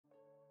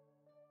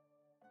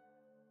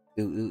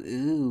Ooh, ooh,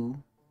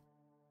 ooh.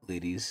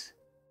 Ladies,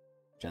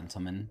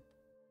 gentlemen,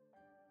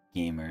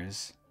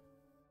 gamers,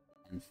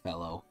 and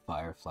fellow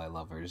Firefly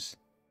lovers.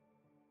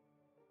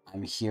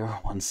 I'm here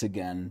once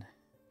again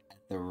at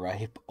the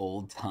ripe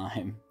old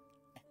time,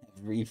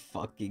 every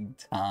fucking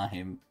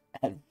time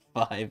at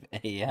 5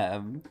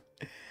 a.m.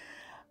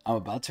 I'm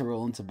about to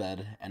roll into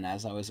bed, and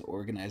as I was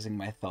organizing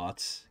my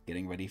thoughts,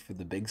 getting ready for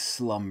the big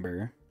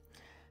slumber,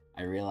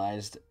 I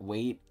realized,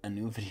 wait, a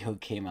new video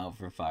came out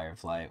for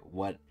Firefly.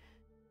 What,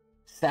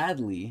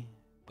 sadly,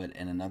 but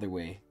in another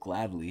way,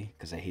 gladly,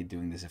 because I hate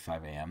doing this at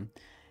 5 a.m.,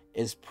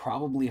 is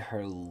probably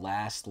her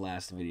last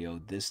video,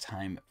 this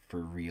time for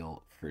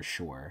real, for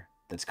sure,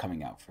 that's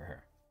coming out for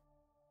her,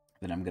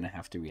 that I'm going to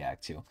have to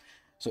react to.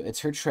 So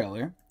it's her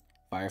trailer,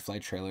 Firefly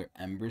trailer,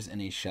 Embers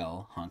in a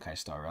Shell, Honkai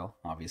Star Rail,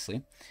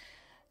 obviously.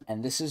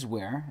 And this is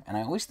where, and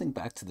I always think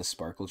back to the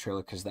Sparkle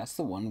trailer, because that's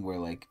the one where,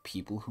 like,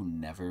 people who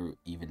never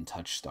even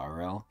touched Star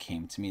Rail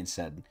came to me and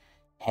said,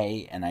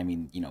 hey, and I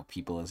mean, you know,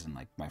 people as in,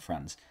 like, my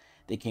friends,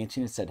 they came to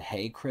me and said,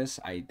 hey, Chris,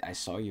 I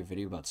saw your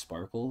video about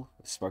Sparkle.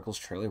 Sparkle's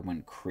trailer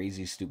went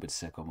crazy stupid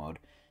sicko mode.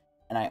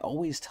 And I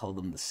always tell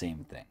them the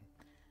same thing.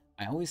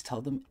 I always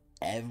tell them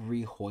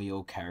every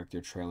Hoyo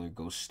character trailer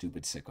goes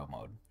stupid sicko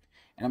mode.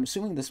 And I'm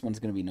assuming this one's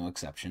going to be no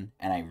exception,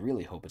 and I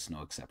really hope it's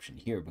no exception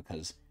here,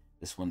 because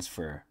this one's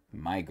for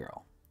my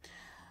girl.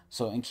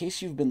 So in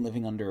case you've been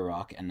living under a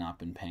rock and not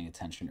been paying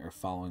attention or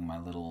following my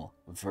little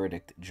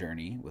verdict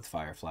journey with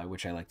Firefly,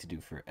 which I like to do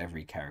for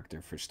every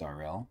character for Star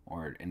Rail,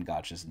 or in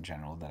gachas in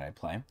general that I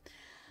play,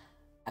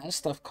 as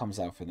stuff comes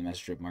out for them, as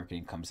drip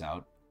marketing comes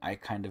out, I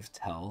kind of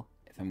tell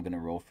if I'm going to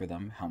roll for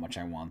them, how much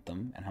I want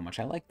them, and how much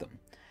I like them.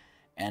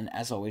 And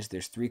as always,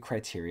 there's 3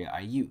 criteria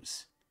I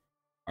use.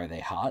 Are they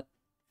hot?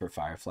 For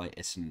Firefly,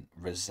 it's a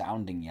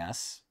resounding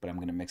yes, but I'm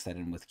going to mix that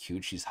in with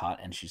cute. She's hot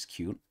and she's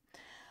cute.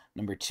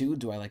 Number 2,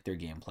 do I like their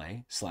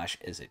gameplay?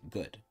 / is it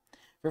good?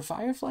 For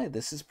Firefly,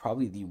 this is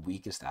probably the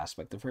weakest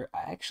aspect of her.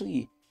 I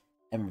actually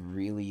am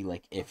really,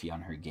 like, iffy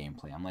on her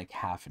gameplay. I'm like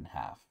half and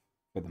half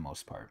for the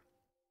most part.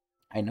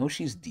 I know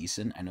she's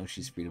decent. I know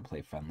she's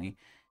free-to-play friendly.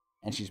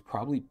 And she's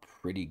probably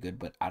pretty good,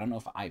 but I don't know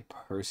if I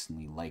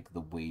personally like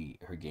the way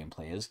her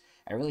gameplay is.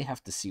 I really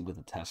have to see with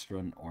a test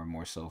run, or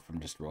more so from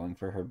just rolling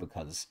for her,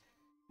 because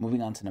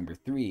moving on to number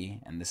 3,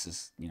 and this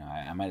is, you know,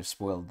 I might have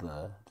spoiled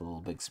the little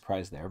big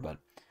surprise there, but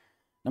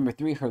number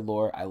 3, her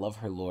lore. I love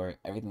her lore.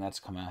 Everything that's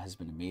come out has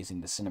been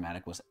amazing. The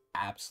cinematic was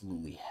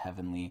absolutely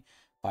heavenly.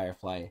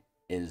 Firefly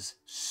is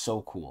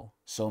so cool,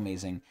 so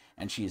amazing,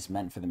 and she is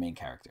meant for the main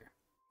character.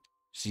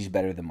 She's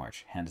better than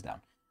March, hands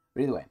down.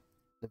 But either way,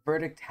 the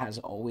verdict has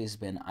always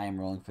been, I am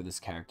rolling for this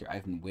character.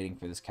 I've been waiting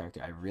for this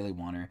character. I really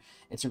want her.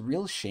 It's a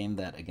real shame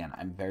that, again,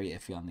 I'm very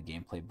iffy on the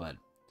gameplay, but,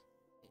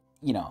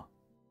 you know,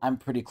 I'm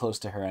pretty close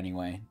to her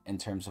anyway, in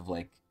terms of,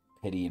 like,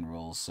 pity and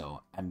rolls,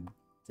 so I'm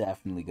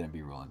definitely going to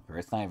be rolling for her.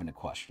 It's not even a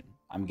question.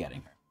 I'm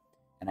getting her.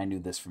 And I knew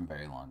this from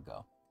very long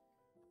ago.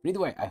 But either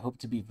way, I hope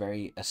to be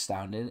very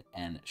astounded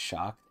and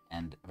shocked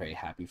and very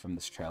happy from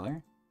this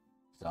trailer.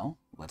 So,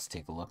 let's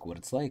take a look what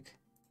it's like.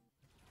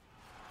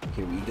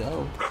 Here we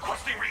go.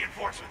 Requesting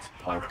reinforcements.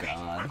 Oh,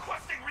 God.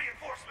 Requesting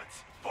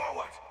reinforcements.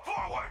 Forward,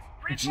 forward.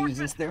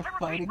 Jesus, they're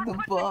fighting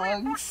the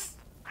bugs.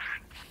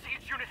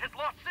 Siege unit has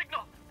lost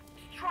signal.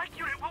 Strike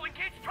unit will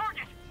engage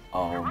target.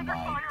 Oh my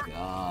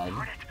God.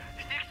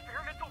 Is the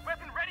experimental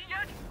weapon ready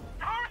yet?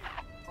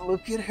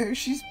 Look at her,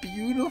 she's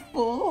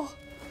beautiful.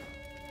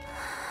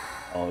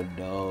 Oh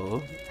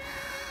no.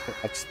 Her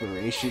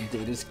expiration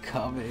date is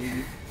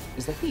coming.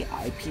 Is that the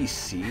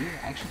IPC?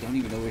 I actually don't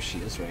even know where she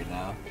is right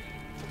now.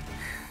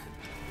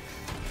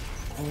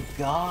 Oh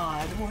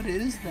God, what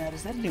is that?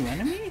 Is that a new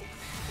enemy?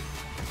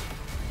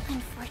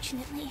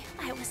 Unfortunately,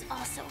 I was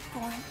also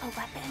born a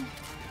weapon.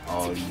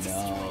 Oh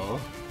no.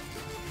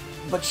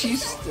 But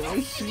she's still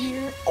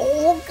here.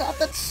 Oh God,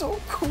 that's so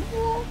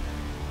cool.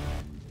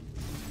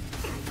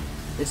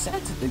 It's sad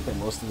to think that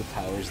most of the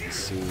powers in the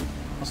suit.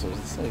 Also, is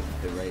this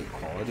like the right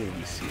quality of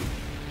the suit?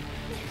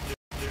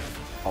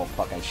 Oh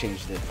fuck, I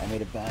changed it. I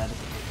made it bad.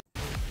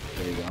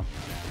 There we go.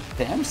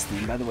 Dam's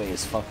theme, by the way,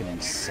 is fucking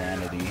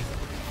insanity.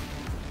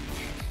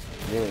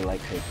 I really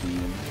like her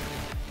theme.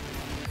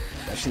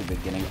 Especially the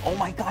beginning. Oh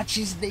my God,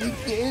 she's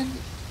naked!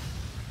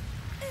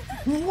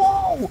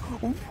 Whoa!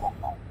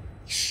 Whoa!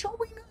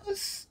 Showing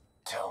us!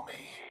 Tell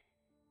me,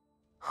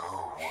 who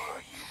were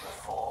you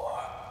before?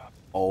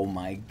 Oh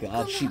my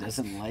God, she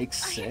doesn't like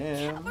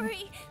Sam.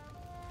 Cavalry,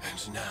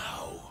 And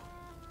now,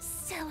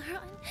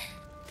 Stellaron,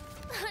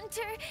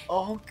 Hunter.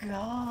 Oh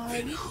God.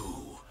 then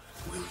who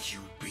will you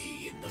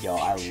be in the Yo,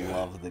 I future?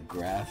 love the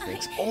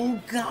graphics. Oh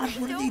God,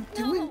 what are they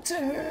doing to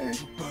her?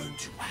 To burn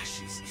to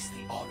ashes is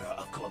the honor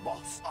of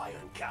Girlboss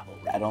Iron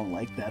Cavalry. I don't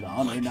like that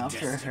honor, Like not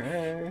for destiny,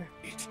 her.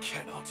 It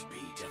cannot be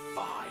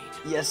defied.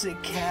 Yes,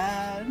 it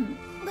can.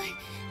 But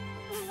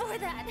for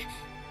that,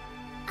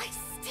 I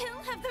still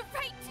have the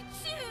right to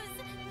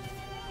choose.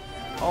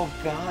 Oh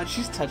God,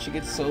 she's touching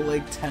it so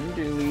like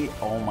tenderly.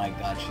 Oh my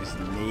God, she's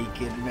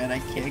naked, man. I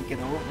can't get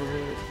over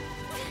it.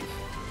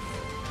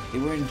 They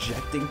were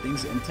injecting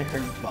things into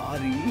her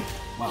body.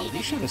 Wow,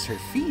 they showed us her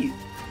feet.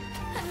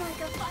 I'm like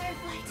a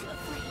firefly to a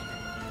flame.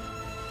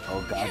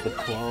 Oh god, the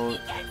quote.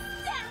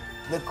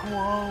 The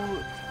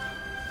quote.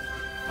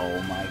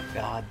 Oh my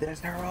god, there's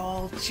her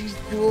ult. She's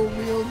dual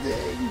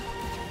wielding.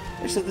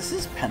 So this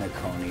is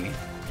Penacony,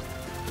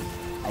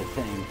 I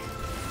think.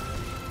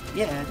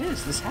 Yeah, it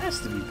is. This has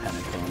to be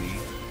Penacony.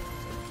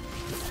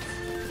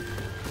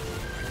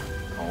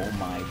 Oh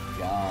my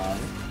god.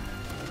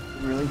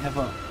 Really have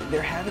a...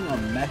 They're having a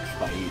mech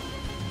fight.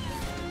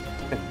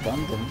 A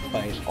Gundam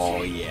fight.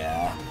 Oh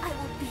yeah. I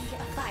will be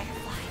a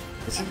firefly.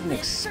 This is an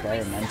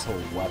experimental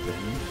weapon.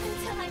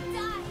 Until I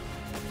die.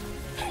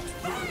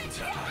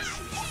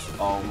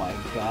 Oh my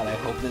god, I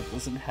hope that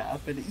doesn't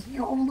happen.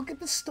 Yo, look at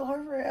the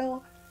star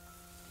rail.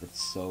 It's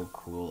so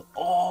cool.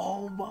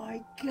 Oh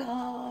my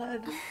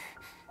god.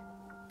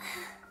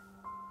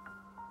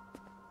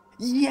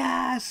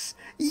 Yes!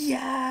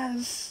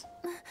 Yes!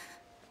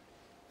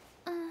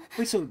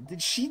 Wait, so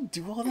did she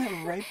do all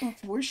that right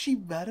before she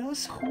met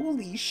us?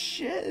 Holy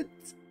shit!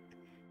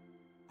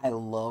 I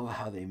love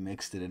how they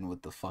mixed it in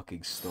with the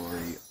fucking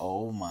story.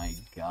 Oh my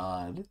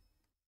god.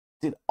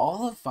 Dude,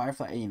 all of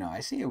Firefly, you know,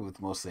 I see it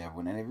with mostly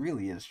everyone, and it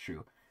really is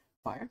true.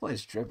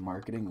 Firefly's drip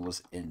marketing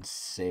was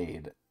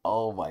insane.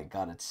 Oh my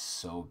god, it's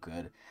so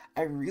good.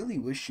 I really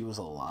wish she was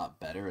a lot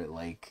better at,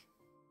 like,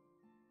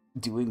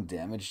 doing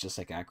damage just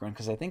like Acheron,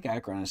 because I think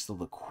Acheron is still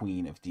the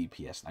queen of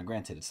DPS. Now,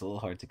 granted, it's a little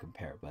hard to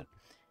compare, but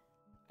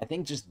I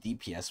think just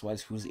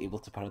DPS-wise, who's able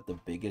to put out the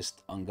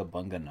biggest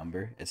unga-bunga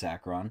number, it's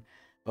Acheron.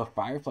 But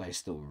Firefly is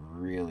still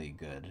really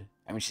good.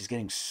 I mean, she's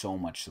getting so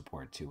much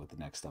support, too, with the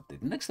next update.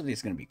 The next update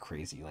is going to be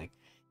crazy. Like,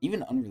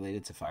 even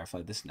unrelated to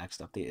Firefly, this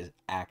next update is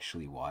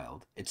actually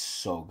wild. It's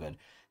so good.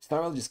 Star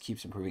Rail just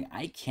keeps improving.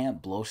 I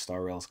can't blow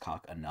Star Rail's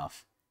cock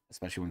enough,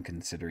 especially when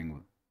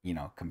considering, you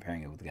know,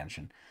 comparing it with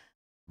Genshin.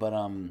 But,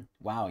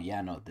 wow, yeah,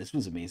 no, this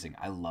was amazing.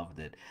 I loved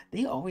it.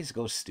 They always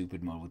go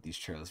stupid mode with these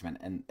trailers, man.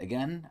 And,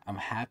 again, I'm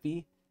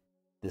happy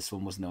this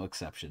one was no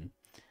exception.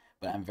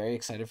 But I'm very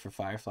excited for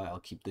Firefly.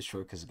 I'll keep this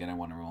short because, again, I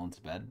want to roll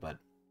into bed. But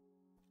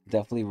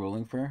definitely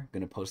rolling for her.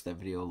 Going to post that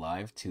video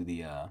live to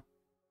the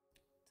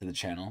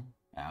channel.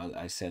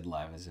 I said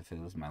live as if it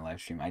was my live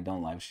stream. I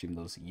don't live stream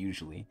those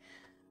usually.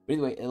 But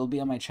anyway, it'll be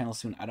on my channel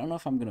soon. I don't know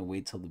if I'm going to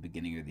wait till the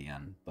beginning or the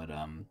end. But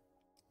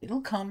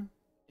it'll come.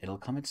 It'll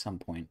come at some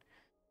point.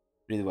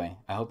 But either way,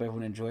 I hope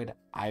everyone enjoyed.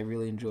 I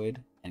really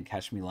enjoyed. And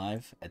catch me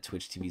live at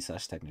Twitch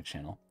TV/Tecnics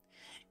channel.